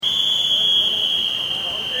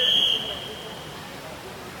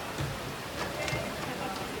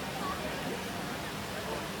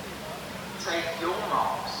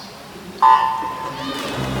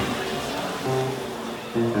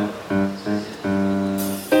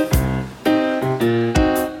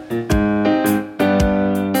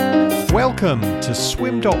Welcome to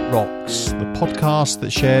Swim.Rocks, the podcast that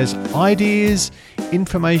shares ideas,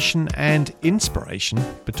 information and inspiration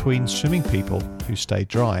between swimming people who stay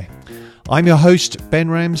dry. I'm your host, Ben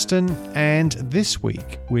Ramsden, and this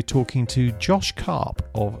week we're talking to Josh Karp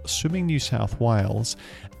of Swimming New South Wales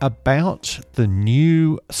about the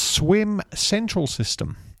new Swim Central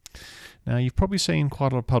system. Now, you've probably seen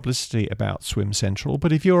quite a lot of publicity about Swim Central,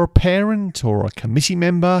 but if you're a parent or a committee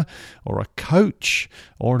member or a coach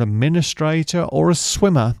or an administrator or a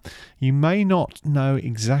swimmer, you may not know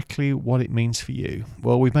exactly what it means for you.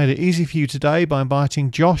 Well, we've made it easy for you today by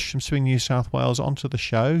inviting Josh from Swimming New South Wales onto the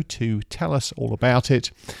show to tell us all about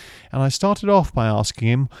it. And I started off by asking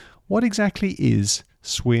him, what exactly is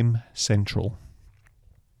Swim Central?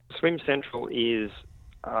 Swim Central is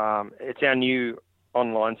it's our new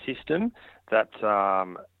online system that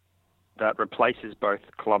replaces both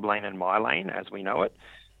Club Lane and My Lane as we know it,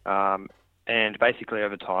 and basically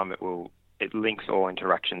over time it links all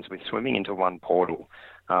interactions with swimming into one portal,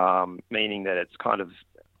 meaning that it's kind of,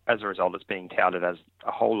 as a result, it's being touted as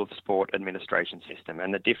a whole of sport administration system.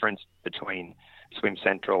 And the difference between Swim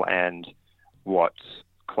Central and what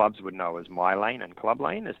clubs would know as My Lane and Club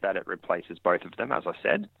Lane is that it replaces both of them, as I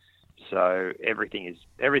said. So everything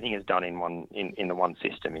is done in the one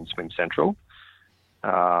system in Swim Central.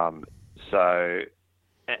 And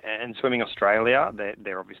Swimming Australia,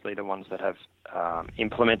 they're obviously the ones that have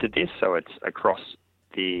implemented this. So it's across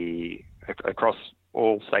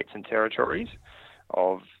all states and territories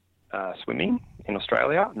of swimming in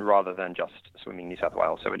Australia, rather than just Swimming New South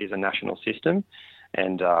Wales. So it is a national system,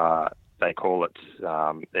 and they call it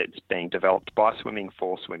it's being developed by swimming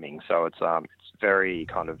for swimming. So it's very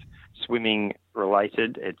kind of swimming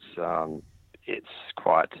related. It's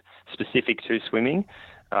quite specific to swimming,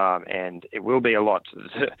 and it will be a lot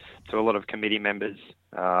to a lot of committee members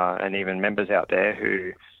and even members out there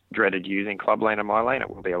who dreaded using Club Lane and My Lane. It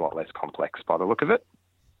will be a lot less complex by the look of it.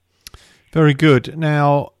 Very good.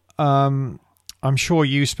 Now, I'm sure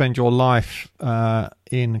you spend your life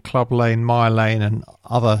in Club Lane, My Lane and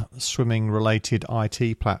other swimming-related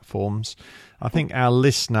IT platforms. I think our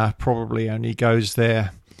listener probably only goes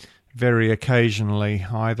there very occasionally,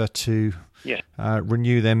 either to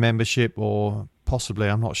renew their membership or possibly,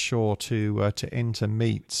 I'm not sure, to enter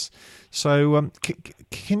meets. So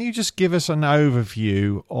can you just give us an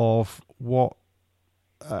overview of what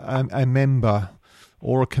a member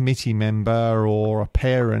or a committee member or a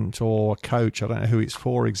parent or a coach, I don't know who it's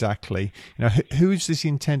for exactly, who is this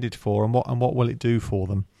intended for, and what will it do for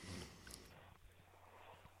them?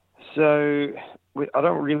 So I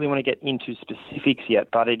don't really want to get into specifics yet,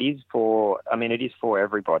 but it is for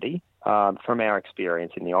everybody. From our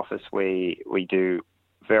experience in the office, we do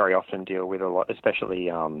very often deal with a lot, especially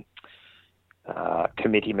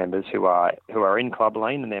committee members who are in Club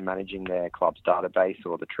Lane and they're managing their club's database,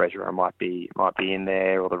 or the treasurer might be in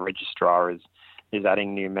there, or the registrar is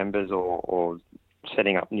adding new members or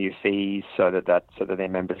setting up new fees so that their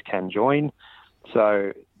members can join.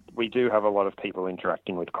 So we do have a lot of people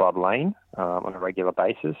interacting with Club Lane on a regular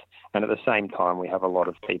basis, and at the same time we have a lot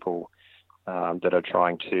of people that are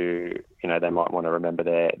trying to, they might want to remember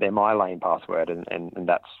their My Lane password, and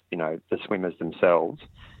that's, the swimmers themselves,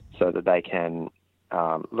 so that they can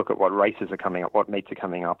look at what races are coming up, what meets are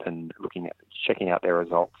coming up, and checking out their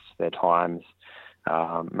results, their times,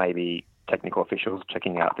 maybe technical officials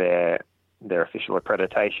checking out their official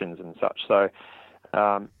accreditations and such. So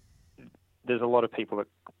there's a lot of people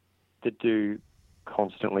that do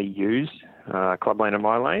constantly use Club Lane and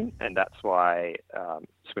My Lane, and that's why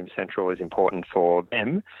Swim Central is important for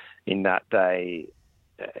them, in that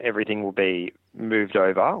everything will be moved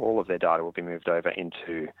over, all of their data will be moved over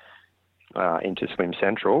into Swim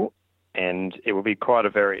Central, and it will be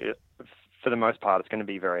for the most part, it's going to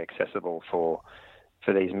be very accessible for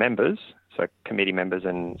these members, so committee members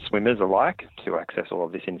and swimmers alike, to access all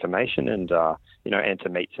of this information and enter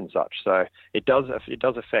meets and such. So it does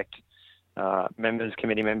affect members,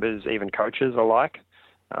 committee members, even coaches alike,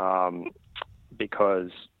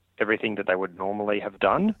 because everything that they would normally have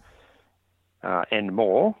done and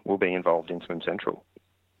more will be involved in Swim Central.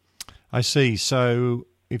 I see. So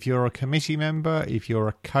if you're a committee member, if you're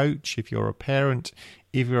a coach, if you're a parent,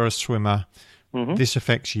 if you're a swimmer, this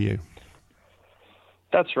affects you.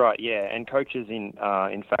 That's right, yeah. And coaches, in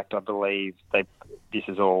fact, I believe this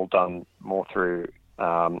is all done more through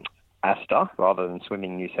ASTA rather than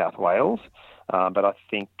Swimming New South Wales. But I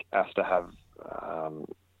think ASTA have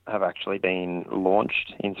actually been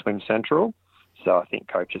launched in Swim Central. So I think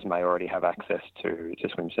coaches may already have access to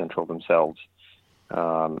Swim Central themselves.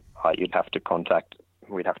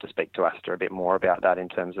 We'd have to speak to ASTA a bit more about that in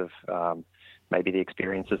terms of maybe the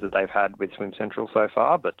experiences that they've had with Swim Central so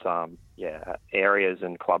far. But areas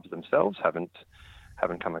and clubs themselves haven't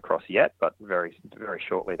come across yet, but very, very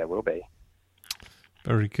shortly they will be.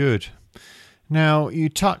 Very good. Now, you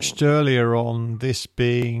touched earlier on this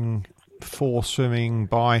being for swimming,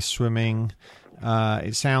 by swimming.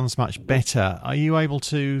 It sounds much better. Are you able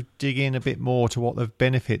to dig in a bit more to what the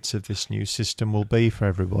benefits of this new system will be for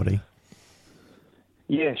everybody?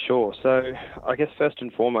 Yeah, sure. So I guess first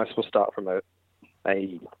and foremost, we'll start from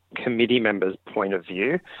a committee member's point of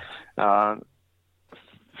view.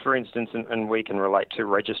 For instance, and we can relate to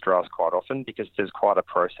registrars quite often because there's quite a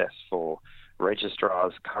process for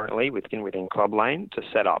registrars currently within Club Lane to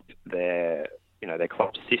set up their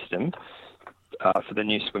club system for the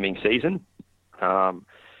new swimming season.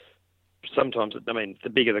 Sometimes, the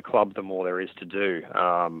bigger the club, the more there is to do.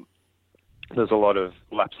 There's a lot of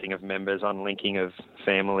lapsing of members, unlinking of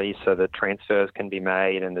families so that transfers can be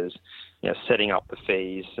made, and there's setting up the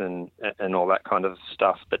fees and all that kind of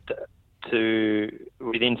stuff. But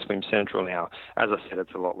within Swim Central now, as I said,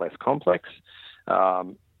 it's a lot less complex.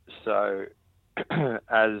 So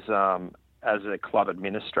as a club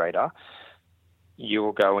administrator,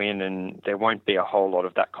 you'll go in and there won't be a whole lot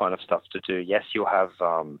of that kind of stuff to do. Yes, you'll have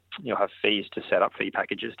fees to set up, fee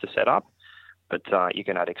packages to set up, but you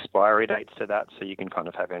can add expiry dates to that, so you can kind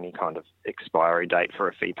of have any kind of expiry date for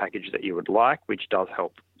a fee package that you would like, which does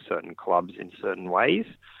help certain clubs in certain ways.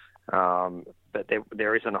 But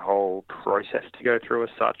there isn't a whole process to go through as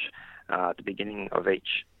such at the beginning of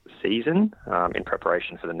each season in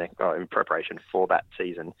preparation for that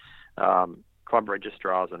season. Club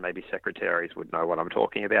registrars and maybe secretaries would know what I'm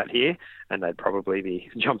talking about here, and they'd probably be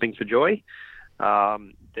jumping for joy.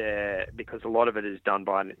 Because a lot of it is done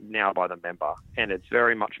by the member, and it's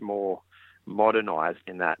very much more modernised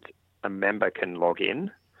in that a member can log in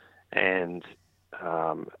and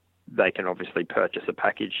they can obviously purchase a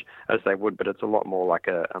package as they would, but it's a lot more like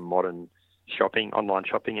a modern online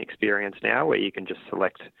shopping experience now, where you can just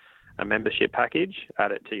select a membership package,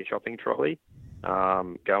 add it to your shopping trolley,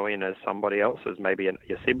 go in as somebody else, as maybe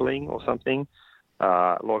your sibling or something,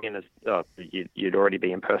 log in as you'd already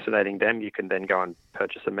be impersonating them. You can then go and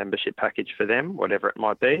purchase a membership package for them, whatever it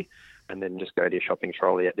might be, and then just go to your shopping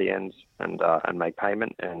trolley at the end and make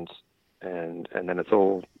payment, and then it's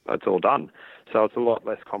all done. So it's a lot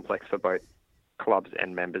less complex for both clubs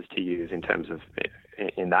and members to use in terms of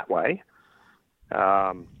in that way.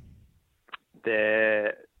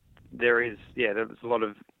 There's a lot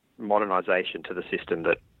of modernisation to the system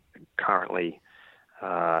that currently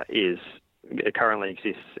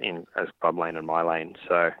exists as Club Lane and My Lane.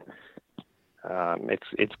 So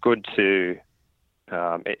it's good to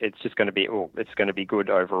it's just going to be it's going to be good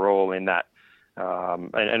overall in that.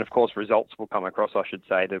 And of course, results will come across. I should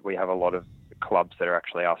say that we have a lot of clubs that are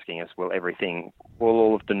actually asking us, will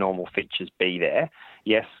all of the normal features be there?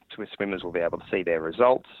 Yes, swimmers will be able to see their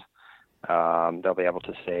results. They'll be able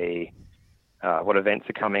to see what events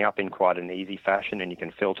are coming up in quite an easy fashion, and you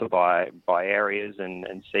can filter by areas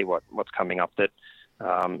and see what's coming up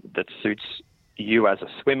that suits you as a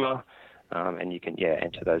swimmer, and you can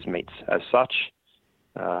enter those meets as such.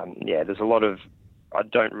 There's a lot of. I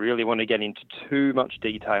don't really want to get into too much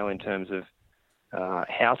detail in terms of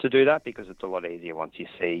how to do that, because it's a lot easier once you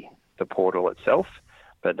see the portal itself,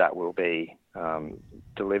 but that will be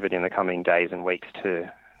delivered in the coming days and weeks to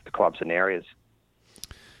the clubs and areas.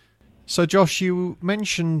 So, Josh, you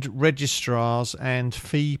mentioned registrars and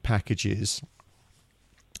fee packages.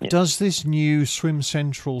 Yeah. Does this new Swim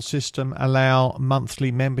Central system allow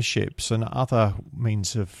monthly memberships and other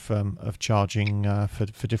means of charging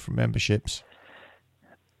for different memberships?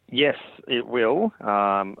 Yes, it will.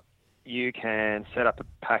 You can set up a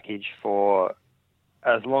package for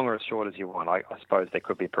as long or as short as you want. I suppose there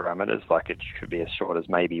could be parameters, like it should be as short as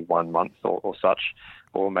maybe 1 month or such,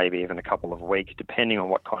 or maybe even a couple of weeks, depending on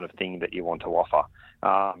what kind of thing that you want to offer.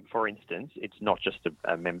 For instance, it's not just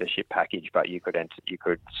a membership package, but you could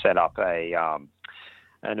set up an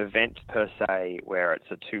event per se where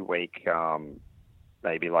it's a 2-week,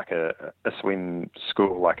 maybe like a swim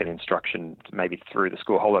school, like an instruction, maybe through the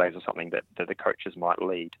school holidays or something that the coaches might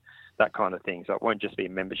lead, that kind of thing. So it won't just be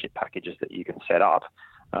membership packages that you can set up.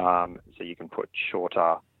 So you can put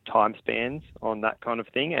shorter time spans on that kind of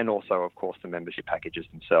thing, and also, of course, the membership packages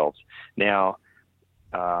themselves. Now,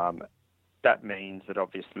 that means that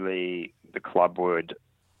obviously the club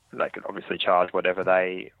they could obviously charge whatever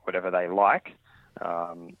they like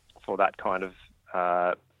for that kind of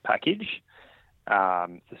package.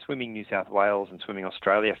 The Swimming New South Wales and Swimming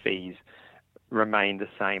Australia fees remain the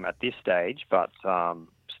same at this stage, but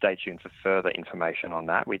stay tuned for further information on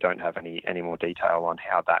that. We don't have any more detail on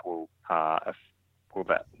how that will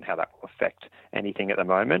affect anything at the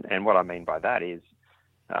moment. And what I mean by that is,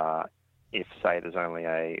 if say there's only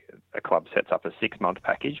a club sets up a 6-month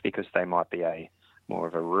package because they might be more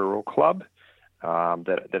of a rural club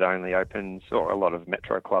that only opens, or a lot of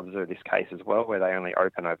metro clubs are this case as well, where they only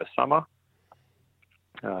open over summer.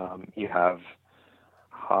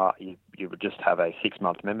 You would just have a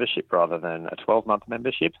 6-month membership rather than a 12-month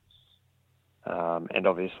membership. And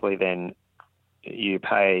obviously then you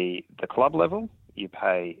pay the club level, you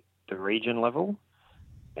pay the region level,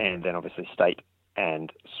 and then obviously state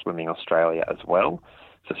and Swimming Australia as well,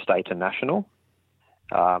 so state and national.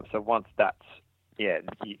 So once that's,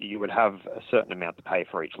 you would have a certain amount to pay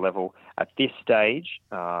for each level. At this stage,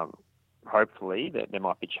 hopefully there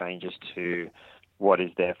might be changes to what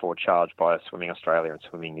is therefore charged by Swimming Australia and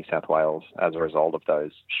Swimming New South Wales as a result of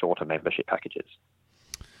those shorter membership packages.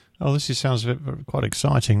 Oh, this sounds quite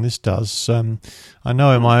exciting. This does. I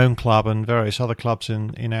know in my own club and various other clubs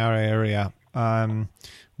in our area,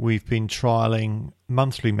 we've been trialling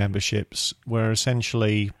monthly memberships where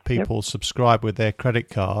essentially people subscribe with their credit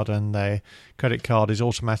card, and their credit card is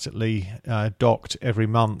automatically docked every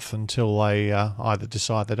month until they either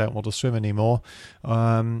decide they don't want to swim anymore,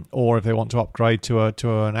 or if they want to upgrade to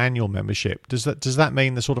an annual membership. Does that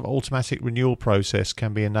mean the sort of automatic renewal process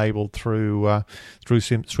can be enabled through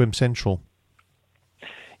Swim Central?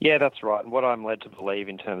 Yeah, that's right. And what I'm led to believe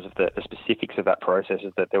in terms of the specifics of that process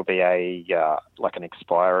is that there'll be an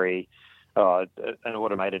expiry, an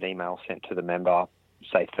automated email sent to the member,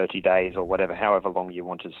 say 30 days or whatever, however long you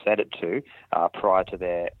want to set it to, prior to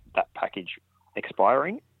that package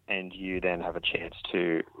expiring, and you then have a chance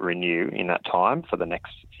to renew in that time for the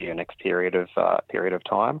next period of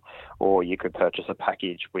time, or you could purchase a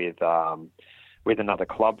package with another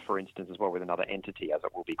club, for instance, as well, with another entity, as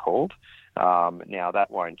it will be called. Now,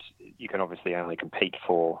 you can obviously only compete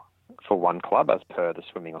for one club as per the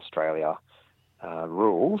Swimming Australia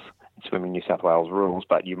rules, Swimming New South Wales rules,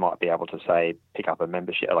 but you might be able to, say, pick up a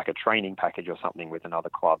membership, like a training package or something with another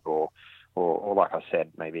club, or like I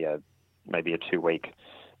said, maybe a 2-week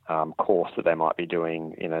course that they might be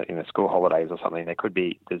doing in a school holidays or something.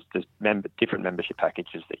 There's different membership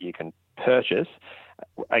packages that you can purchase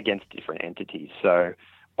against different entities. So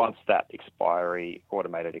once that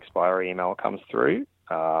automated expiry email comes through,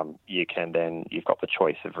 you've got the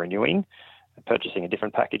choice of renewing, purchasing a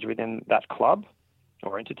different package within that club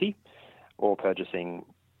or entity, or purchasing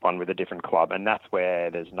one with a different club. And that's where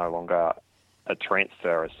there's no longer a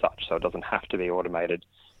transfer as such. So it doesn't have to be automated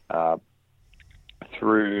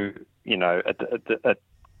through,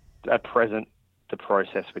 at present, the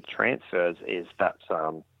process with transfers is that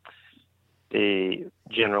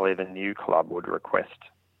generally the new club would request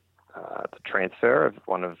the transfer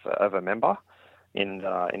of a member in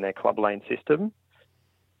their club lane system,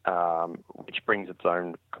 which brings its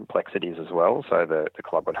own complexities as well. So the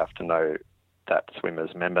club would have to know that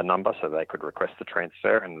swimmer's member number so they could request the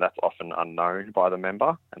transfer, and that's often unknown by the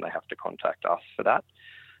member, and they have to contact us for that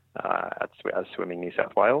as Swimming New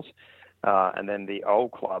South Wales. And then the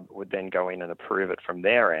old club would then go in and approve it from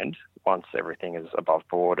their end once everything is above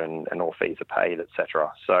board and all fees are paid,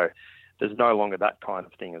 etc. So there's no longer that kind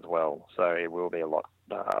of thing as well. So it will be a lot,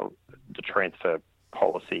 the transfer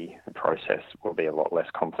policy and process will be a lot less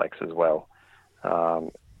complex as well.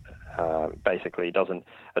 Basically,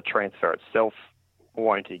 a transfer itself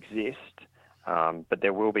won't exist, but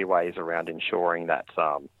there will be ways around ensuring that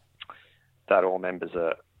all members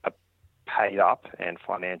are paid up and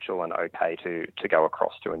financial and okay to go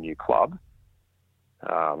across to a new club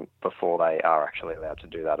before they are actually allowed to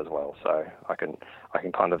do that as well. So I can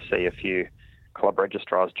kind of see a few club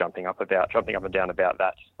registrars jumping up and down about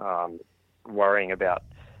that, worrying about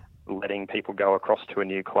letting people go across to a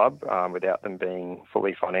new club without them being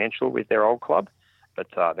fully financial with their old club. But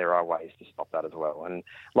there are ways to stop that as well. And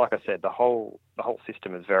like I said, the whole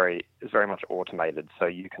system is very much automated. So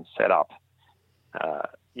you can set up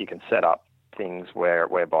things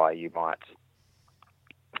whereby you might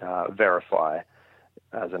verify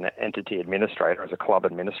as an entity administrator, as a club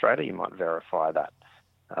administrator, you might verify that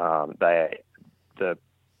the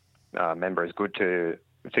member is good to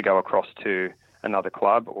go across to another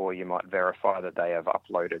club, or you might verify that they have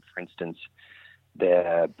uploaded, for instance,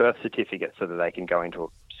 their birth certificate so that they can go into a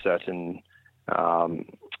certain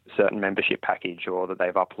membership package, or that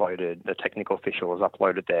the technical official has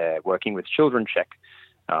uploaded their working with children check,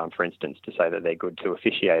 for instance, to say that they're good to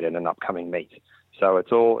officiate in an upcoming meet. So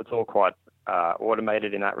it's all quite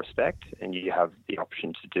automated in that respect, and you have the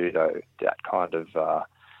option to do that kind of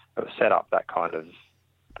set up that kind of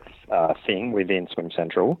thing within Swim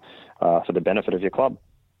Central for the benefit of your club.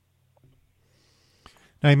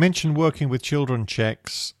 Now, you mentioned working with children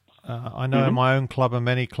checks. I know in my own club and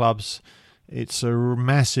many clubs, it's a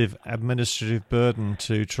massive administrative burden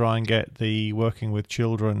to try and get the working with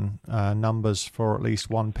children numbers for at least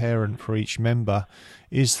one parent for each member.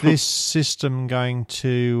 Is this system going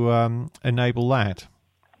to enable that?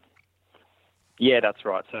 Yeah, that's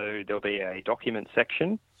right. So there'll be a document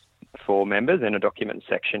section for members and a document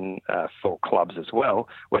section for clubs as well,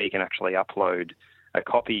 where you can actually upload a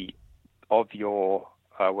copy of your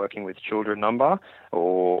working with children number,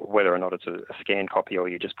 or whether or not it's a scanned copy or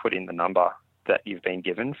you just put in the number that you've been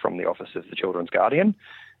given from the Office of the Children's Guardian.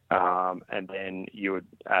 And then you would,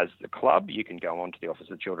 as the club, you can go onto the Office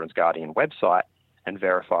of the Children's Guardian website and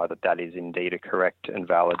verify that that is indeed a correct and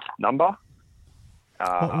valid number.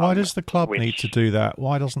 Why does the club need to do that?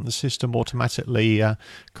 Why doesn't the system automatically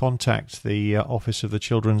contact the Office of the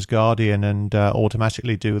Children's Guardian and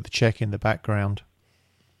automatically do the check in the background?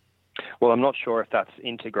 Well, I'm not sure if that's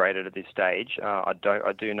integrated at this stage. I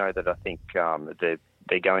do know that I think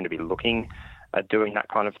they're going to be looking at doing that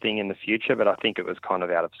kind of thing in the future, but I think it was kind of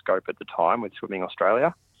out of scope at the time with Swimming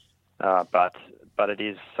Australia. But it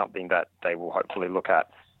is something that they will hopefully look at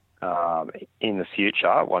in the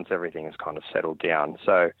future once everything is kind of settled down.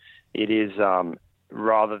 So it is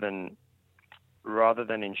rather than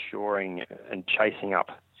ensuring and chasing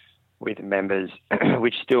up with members,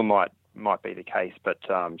 which still might be the case, but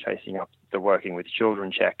chasing up the working with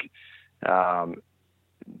children check,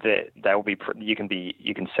 they will be. You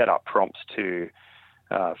can set up prompts to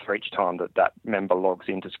for each time that member logs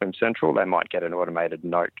into Swim Central. They might get an automated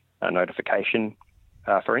notification,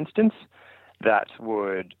 for instance, that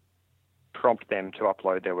would prompt them to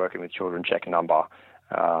upload their working with children check number,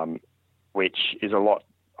 which is a lot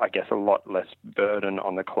less burden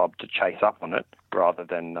on the club to chase up on it, rather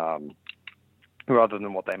than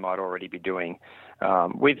what they might already be doing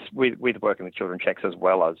with working with children checks, as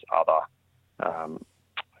well as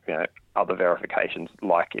other verifications,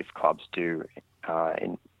 like if clubs do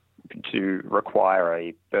to require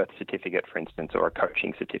a birth certificate, for instance, or a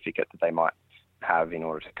coaching certificate that they might have in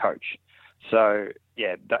order to coach. So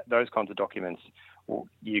yeah, those kinds of documents,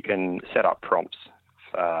 you can set up prompts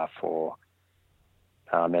for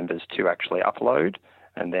members to actually upload.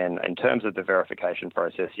 And then in terms of the verification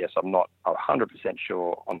process, yes, I'm not 100%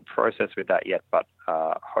 sure on the process with that yet, but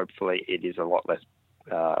hopefully it is a lot less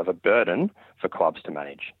of a burden for clubs to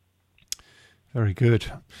manage. Very good.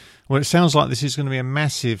 Well, it sounds like this is going to be a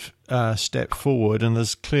massive step forward, and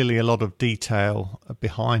there's clearly a lot of detail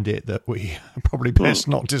behind it that we probably best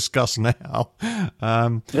not discuss now.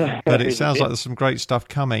 But it sounds like there's some great stuff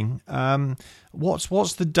coming.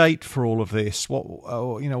 What's the date for all of this?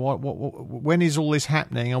 When is all this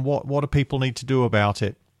happening, and what do people need to do about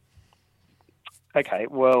it? Okay,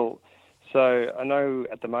 well, so I know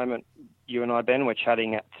at the moment you and I, Ben, we're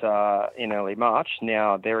chatting in early March.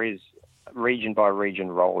 Now there is region by region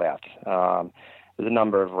rollout. There's a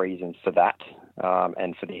number of reasons for that,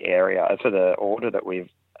 and for the area, for the order that we've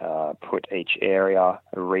put each area,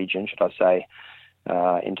 a region, should I say,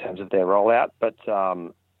 in terms of their rollout. But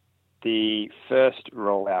the first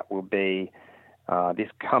rollout will be this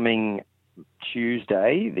coming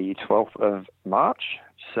Tuesday, the 12th of March.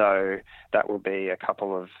 So that will be a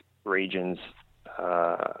couple of regions,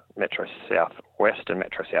 Metro South West and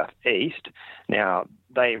Metro South East. Now,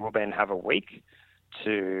 they will then have a week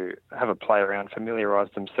to have a play around, familiarise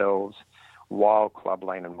themselves while Club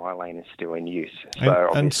Lane and My Lane is still in use.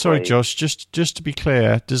 And sorry, Josh, just to be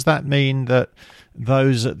clear, does that mean that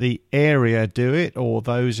those at the area do it, or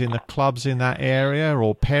those in the clubs in that area,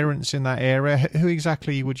 or parents in that area? Who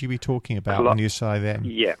exactly would you be talking about when you say them?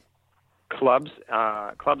 Yeah. Clubs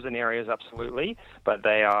and areas, absolutely, but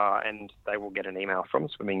they will get an email from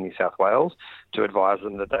Swimming New South Wales to advise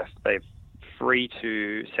them that they're free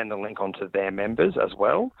to send a link onto their members as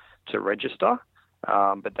well to register,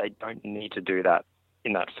 but they don't need to do that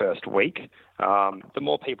in that first week. The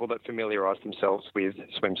more people that familiarise themselves with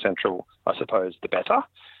Swim Central, I suppose, the better.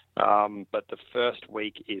 But the first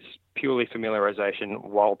week is purely familiarisation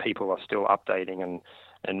while people are still updating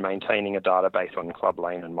and maintaining a database on Club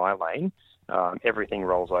Lane and My Lane. Everything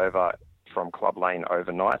rolls over from Club Lane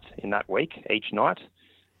overnight in that week, each night,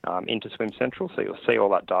 into Swim Central. So you'll see all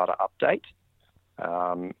that data update.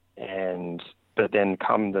 But then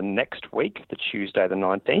come the next week, the Tuesday the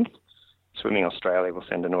 19th, Swimming Australia will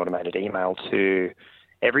send an automated email to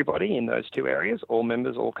everybody in those two areas, all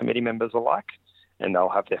members, all committee members alike, and they'll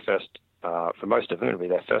have their first, for most of them, it'll be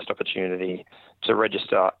their first opportunity to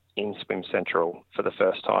register in Swim Central for the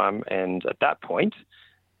first time. And at that point,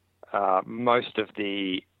 most of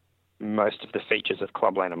the most of the features of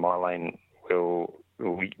Club Lane and My Lane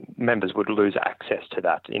members would lose access to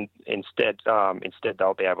that. Instead,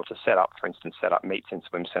 they'll be able to set up meets in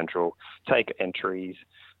Swim Central, take entries,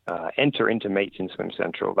 enter into meets in Swim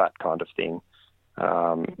Central, that kind of thing.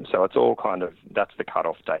 So it's all that's the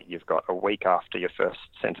cut-off date. You've got a week after your first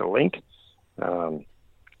centre link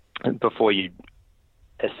before you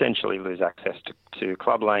essentially lose access to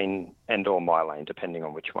Club Lane and or My Lane, depending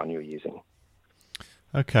on which one you're using.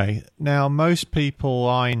 Okay. Now, most people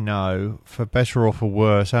I know, for better or for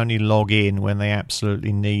worse, only log in when they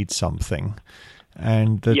absolutely need something.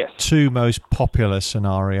 And the two most popular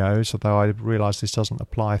scenarios, although I realise this doesn't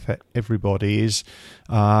apply for everybody, is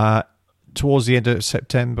towards the end of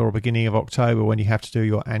September or beginning of October when you have to do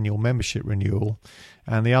your annual membership renewal.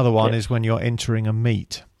 And the other one is when you're entering a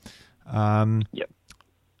meet.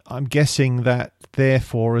 I'm guessing that,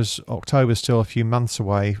 therefore, as October's still a few months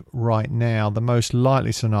away right now, the most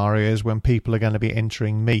likely scenario is when people are going to be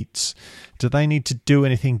entering meets. Do they need to do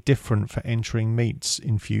anything different for entering meets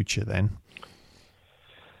in future then?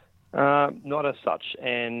 Not as such.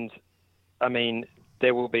 And, I mean,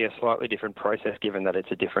 there will be a slightly different process given that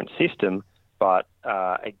it's a different system. But,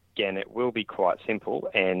 again, it will be quite simple.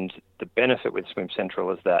 And the benefit with Swim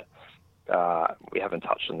Central is that we haven't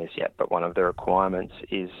touched on this yet, but one of the requirements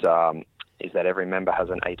is that every member has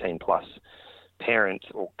an 18-plus parent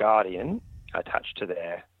or guardian attached to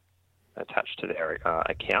their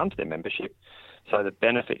account, their membership. So the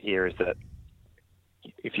benefit here is that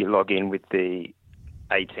if you log in with the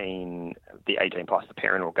 18 plus, the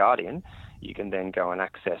parent or guardian, you can then go and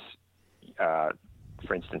access.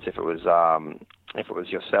 For instance, if it was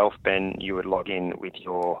yourself, Ben, you would log in with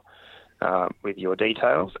your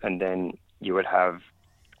details, and then you would have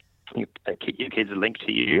your kids linked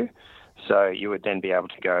to you. So you would then be able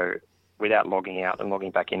to go, without logging out and logging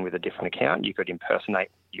back in with a different account, you could impersonate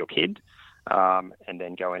your kid and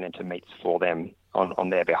then go in into meets for them on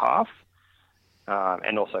their behalf,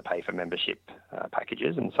 and also pay for membership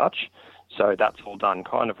packages and such. So that's all done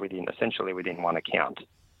essentially within one account.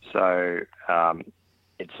 So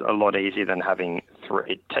it's a lot easier than having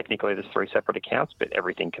three. Technically, there's three separate accounts, but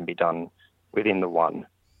everything can be done within the one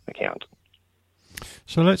account.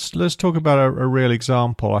 So let's talk about a real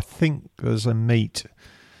example. I think there's a meet.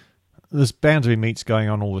 There's bound to be meets going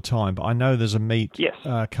on all the time, but I know there's a meet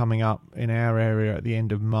coming up in our area at the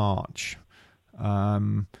end of March.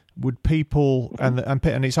 Would people and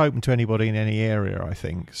it's open to anybody in any area, I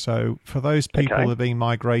think. So for those people that are being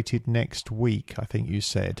migrated next week, I think you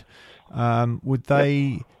said, would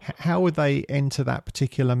they? How would they enter that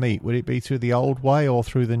particular meet? Would it be through the old way or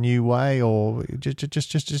through the new way, or just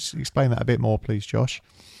explain that a bit more, please, Josh?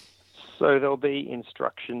 So there'll be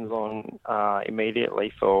instructions on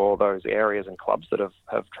immediately for those areas and clubs that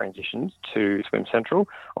have transitioned to Swim Central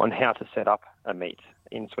on how to set up a meet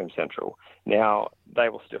in Swim Central. Now, they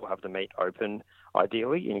will still have the meet open,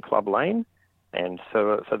 ideally, in Club Lane. And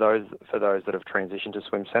so for those that have transitioned to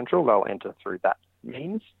Swim Central, they'll enter through that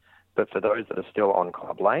means. But for those that are still on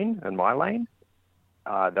Club Lane and My Lane,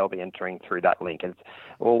 they'll be entering through that link. And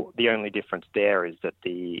the only difference there is that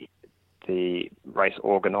the race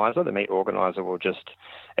organizer, the meet organizer, will just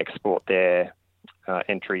export their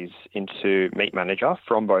entries into Meet Manager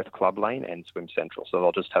from both Club Lane and Swim Central. So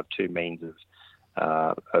they'll just have two means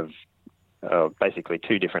of basically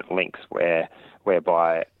two different links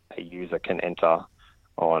whereby a user can enter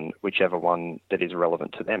on whichever one that is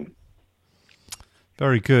relevant to them.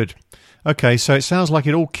 Very good. Okay, so it sounds like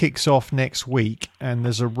it all kicks off next week, and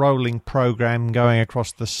there's a rolling program going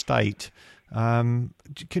across the state. Can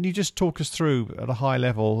you just talk us through, at a high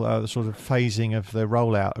level, the sort of phasing of the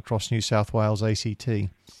rollout across New South Wales ACT?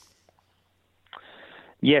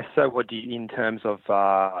 Yes. So, what do you, in terms of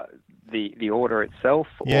the order itself?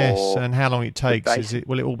 Yes, and how long it takes?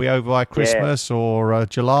 Will it all be over by Christmas or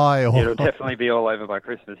July? Or it'll definitely be all over by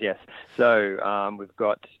Christmas. Yes. So we've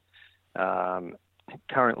got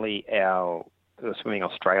currently Swimming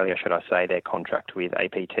Australia, should I say, their contract with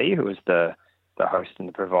APT, who is the host and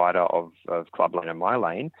the provider of Club Lane and My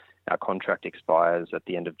Lane. Our contract expires at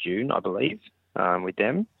the end of June, I believe, with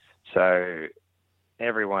them. So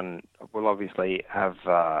everyone will obviously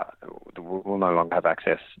will no longer have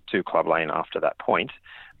access to Club Lane after that point.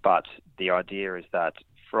 But the idea is that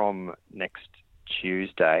from next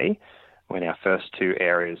Tuesday, when our first two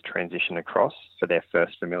areas transition across for their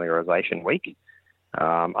first familiarisation week,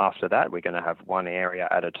 after that, we're going to have one area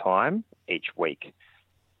at a time each week.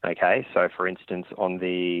 Okay, so for instance, on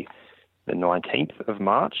the 19th of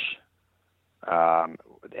March, our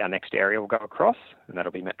next area will go across, and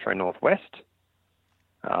that'll be Metro Northwest.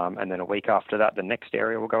 And then a week after that, the next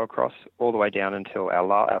area will go across all the way down until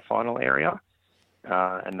our final area.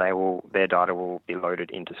 And their data will be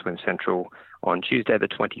loaded into Swim Central on Tuesday, the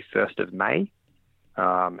 21st of May.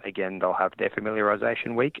 Again, they'll have their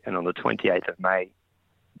familiarisation week, and on the 28th of May,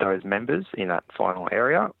 those members in that final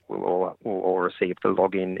area will all receive the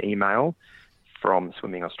login email from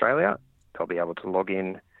Swimming Australia. They'll be able to log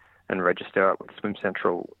in and register with Swim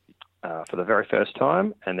Central for the very first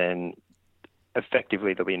time, and then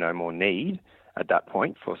effectively there'll be no more need at that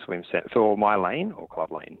point for My Lane or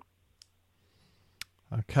Club Lane.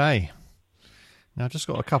 Okay. Now, I've just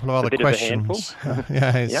got a couple of other questions.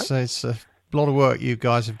 It's a lot of work you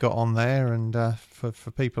guys have got on there, and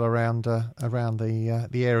for people around the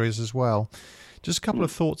areas as well. Just a couple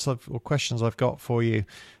of thoughts or questions I've got for you.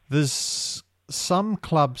 There's some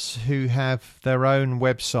clubs who have their own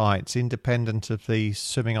websites independent of the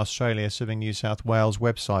Swimming Australia, Swimming New South Wales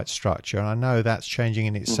website structure, and I know that's changing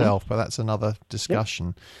in itself, but that's another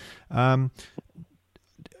discussion. Yep.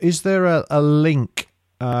 Is there a link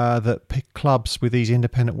that clubs with these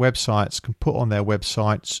independent websites can put on their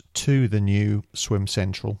websites to the new Swim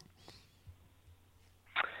Central?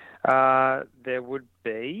 There would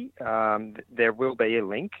be. There will be a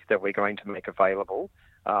link that we're going to make available.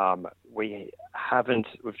 We've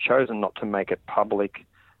chosen not to make it public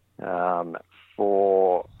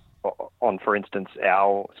for instance,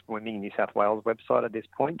 our Swimming New South Wales website at this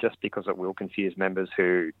point, just because it will confuse members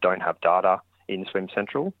who don't have data in Swim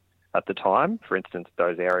Central at the time. For instance,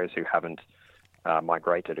 those areas who haven't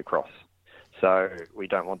migrated across. So we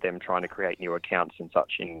don't want them trying to create new accounts and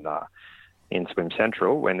such in Swim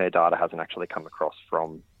Central when their data hasn't actually come across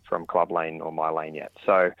from Club Lane or My Lane yet.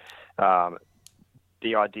 So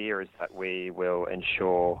the idea is that we will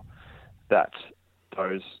ensure that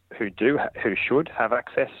those who should have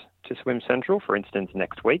access to Swim Central, for instance,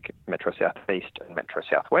 next week, Metro South East and Metro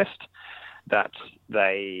South West, that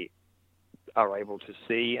they are able to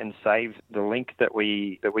see and save the link that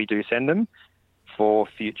we do send them for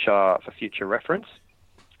future reference,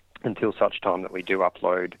 until such time that we do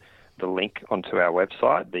upload the link onto our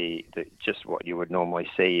website. The just what you would normally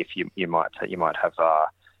see if you might have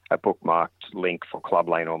a bookmarked link for Club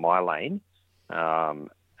Lane or My Lane,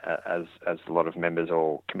 as a lot of members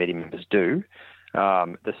or committee members do.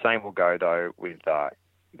 The same will go though with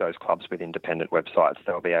those clubs with independent websites.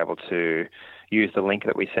 They'll be able to use the link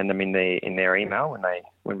that we send them in their email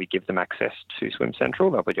when we give them access to Swim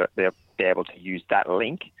Central. They'll be able to use that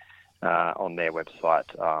link on their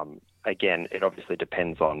website. Again, it obviously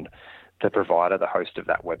depends on the provider, the host of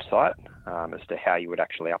that website, as to how you would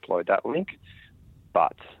actually upload that link.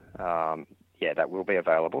 But that will be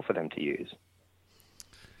available for them to use.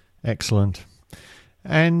 Excellent.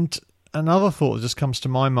 And another thought that just comes to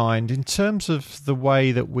my mind, in terms of the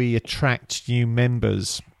way that we attract new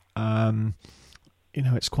members,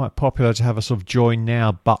 it's quite popular to have a sort of join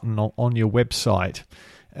now button on your website.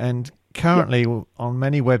 And currently on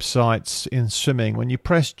many websites in swimming, when you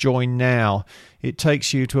press join now, it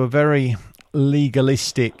takes you to a very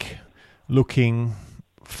legalistic looking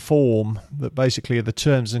form that basically are the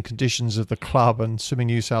terms and conditions of the club and Swimming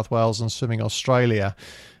New South Wales and Swimming Australia,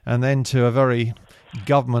 and then to a very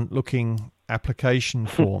government-looking application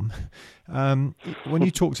form. When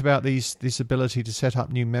you talked about this ability to set up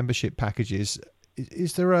new membership packages,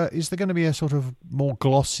 is there going to be a sort of more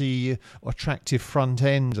glossy, attractive front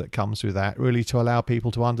end that comes with that, really to allow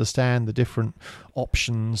people to understand the different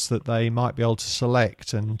options that they might be able to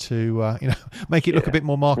select, and to make it look a bit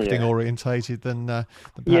more marketing orientated than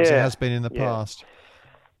perhaps it has been in the past?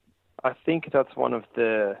 I think that's one of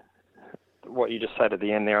what you just said at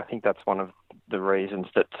the end there. I think that's one of the reasons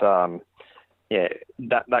that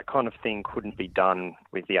that kind of thing couldn't be done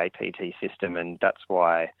with the APT system, and that's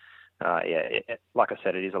why. Like I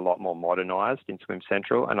said, it is a lot more modernised in Swim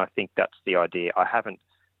Central, and I think that's the idea. I haven't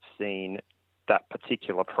seen that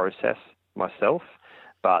particular process myself,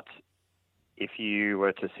 but if you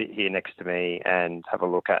were to sit here next to me and have a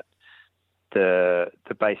look at the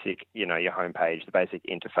basic, your homepage, the basic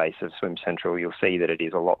interface of Swim Central, you'll see that it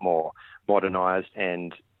is a lot more modernised,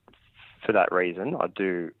 and for that reason,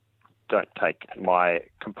 don't take my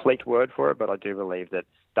complete word for it, but I do believe that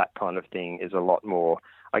kind of thing is a lot more,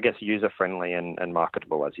 I guess, user-friendly and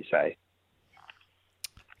marketable, as you say.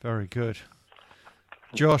 Very good.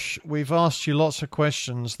 Josh, we've asked you lots of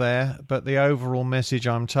questions there, but the overall message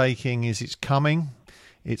I'm taking is it's coming.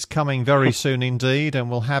 It's coming very soon indeed, and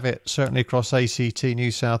we'll have it certainly across ACT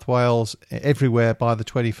New South Wales everywhere by the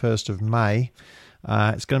 21st of May.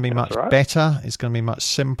 It's going to be much better. It's going to be much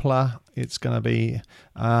simpler. It's going to be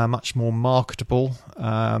much more marketable,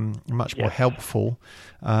 much more helpful.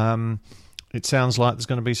 It sounds like there's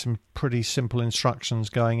going to be some pretty simple instructions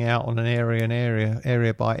going out on an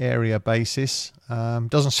area by area basis.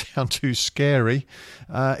 Doesn't sound too scary.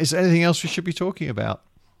 Is there anything else we should be talking about?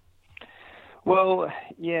 Well,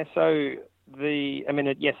 yeah. So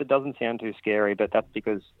yes, it doesn't sound too scary, but that's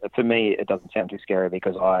because for me it doesn't sound too scary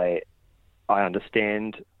because I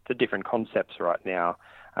understand the different concepts right now,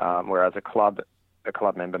 whereas a club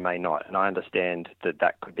member may not, and I understand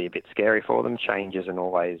that could be a bit scary for them. Change isn't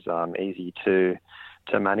always easy to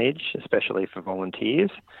manage, especially for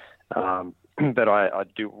volunteers. But I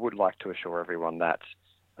would like to assure everyone that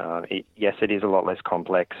yes, it is a lot less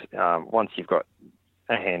complex. Once you've got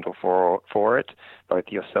a handle for it, both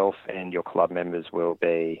yourself and your club members will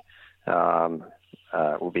be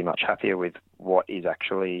much happier with what is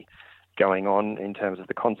actually going on in terms of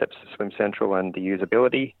the concepts of Swim Central and the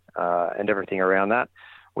usability and everything around that.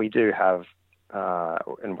 We do have,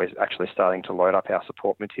 and we're actually starting to load up our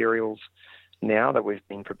support materials now that we've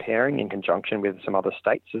been preparing in conjunction with some other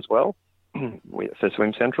states as well for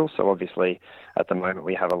Swim Central. So obviously at the moment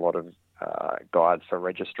we have a lot of guides for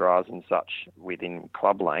registrars and such within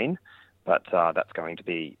Club Lane, but that's going to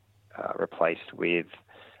be replaced with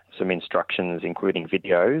some instructions, including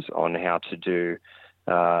videos on how to do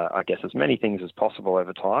I guess as many things as possible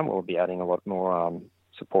over time. We'll be adding a lot more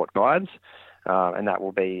support guides, and that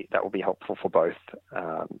will be helpful for both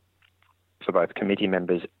committee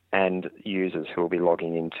members and users who will be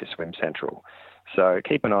logging into Swim Central. So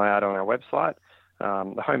keep an eye out on our website.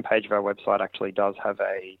 The homepage of our website actually does have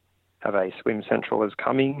a Swim Central is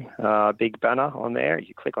coming big banner on there.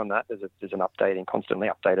 You click on that, there's an updating, constantly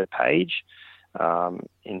updated page.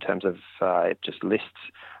 In terms of it just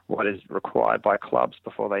lists what is required by clubs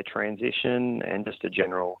before they transition, and just a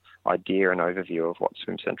general idea and overview of what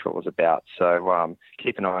Swim Central is about. So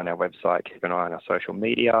keep an eye on our website, keep an eye on our social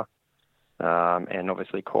media, and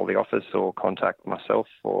obviously call the office or contact myself,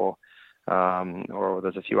 or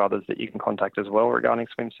there's a few others that you can contact as well regarding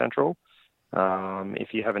Swim Central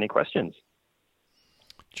if you have any questions.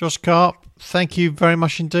 Josh Karp, thank you very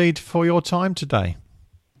much indeed for your time today.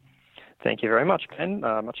 Thank you very much, Ben.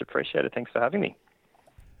 Much appreciated. Thanks for having me.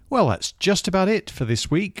 Well, that's just about it for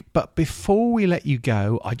this week. But before we let you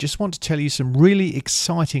go, I just want to tell you some really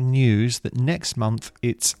exciting news that next month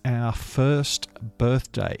it's our first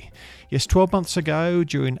birthday. Yes, 12 months ago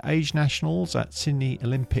during Age Nationals at Sydney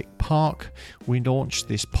Olympic Park, we launched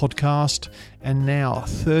this podcast, and now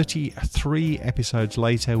 33 episodes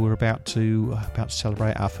later, we're about to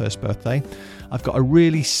celebrate our first birthday. I've got a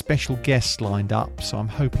really special guest lined up, so I'm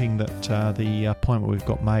hoping that the appointment we've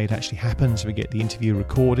got made actually happens. We get the interview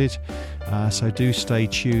recorded, so do stay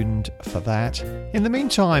tuned for that. In the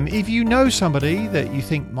meantime, if you know somebody that you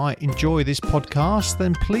think might enjoy this podcast,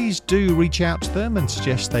 then please do reach out to them and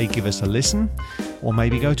suggest they give us a listen, or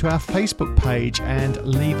maybe go to our Facebook page and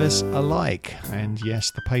leave us a like. And yes,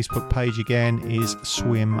 the Facebook page again is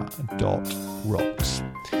swim.rocks.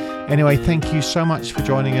 Anyway, thank you so much for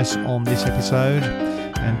joining us on this episode.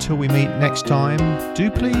 Until we meet next time, do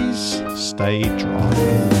please stay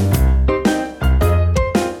dry.